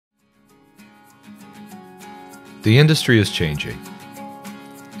The industry is changing,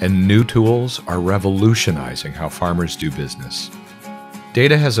 and new tools are revolutionizing how farmers do business.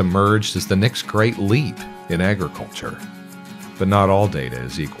 Data has emerged as the next great leap in agriculture, but not all data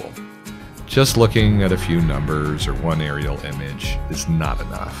is equal. Just looking at a few numbers or one aerial image is not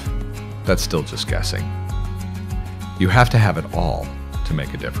enough. That's still just guessing. You have to have it all to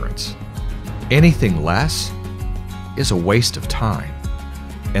make a difference. Anything less is a waste of time,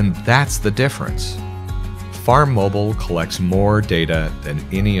 and that's the difference. Farmobile collects more data than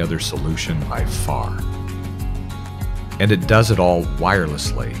any other solution by far. And it does it all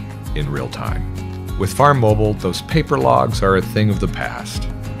wirelessly in real time. With Farmobile, those paper logs are a thing of the past.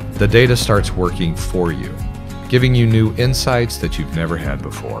 The data starts working for you, giving you new insights that you've never had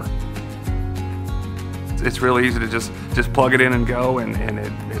before. It's really easy to just plug it in and go, and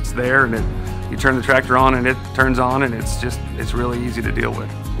it's there, and you turn the tractor on and it turns on, and it's really easy to deal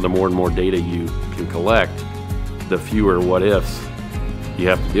with. The more and more data you can collect, the fewer what ifs you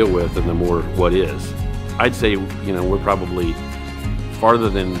have to deal with and the more what is. I'd say, we're probably farther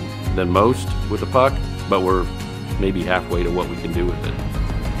than most with the PUC, but we're maybe halfway to what we can do with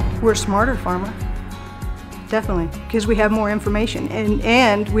it. We're a smarter farmer, definitely, because we have more information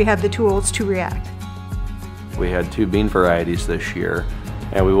and we have the tools to react. We had 2 bean varieties this year,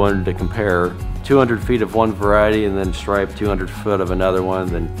 and we wanted to compare 200 feet of one variety and then stripe 200 foot of another one,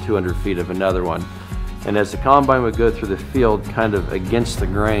 then 200 feet of another one. And as the combine would go through the field kind of against the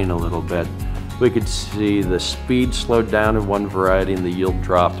grain a little bit, we could see the speed slowed down in one variety and the yield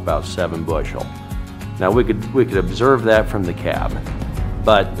dropped about 7 bushel. Now we could observe that from the cab,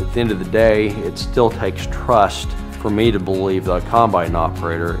 but at the end of the day, it still takes trust for me to believe the combine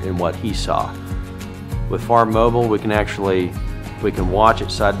operator in what he saw. With Farmobile, we can watch it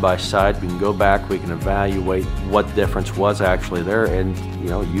side by side, we can go back, we can evaluate what difference was actually there, and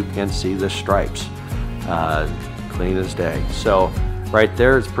you can see the stripes clean as day. So right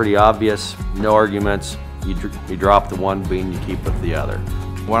there, it's pretty obvious, no arguments. You drop the one bean, you keep with the other.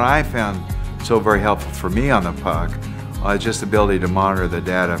 What I found so very helpful for me on the PUC is just the ability to monitor the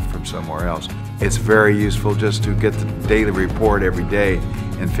data from somewhere else. It's very useful just to get the daily report every day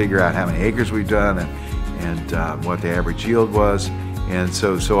and figure out how many acres we've done and what the average yield was. And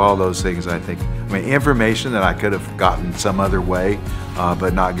so all those things, I think, information that I could have gotten some other way,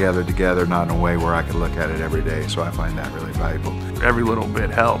 but not gathered together, not in a way where I could look at it every day. So I find that really valuable. Every little bit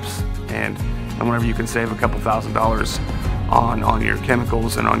helps, and whenever you can save a couple $1,000s on your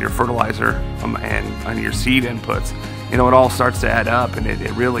chemicals and on your fertilizer and on your seed inputs, it all starts to add up, and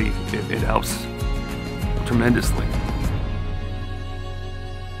it really helps tremendously.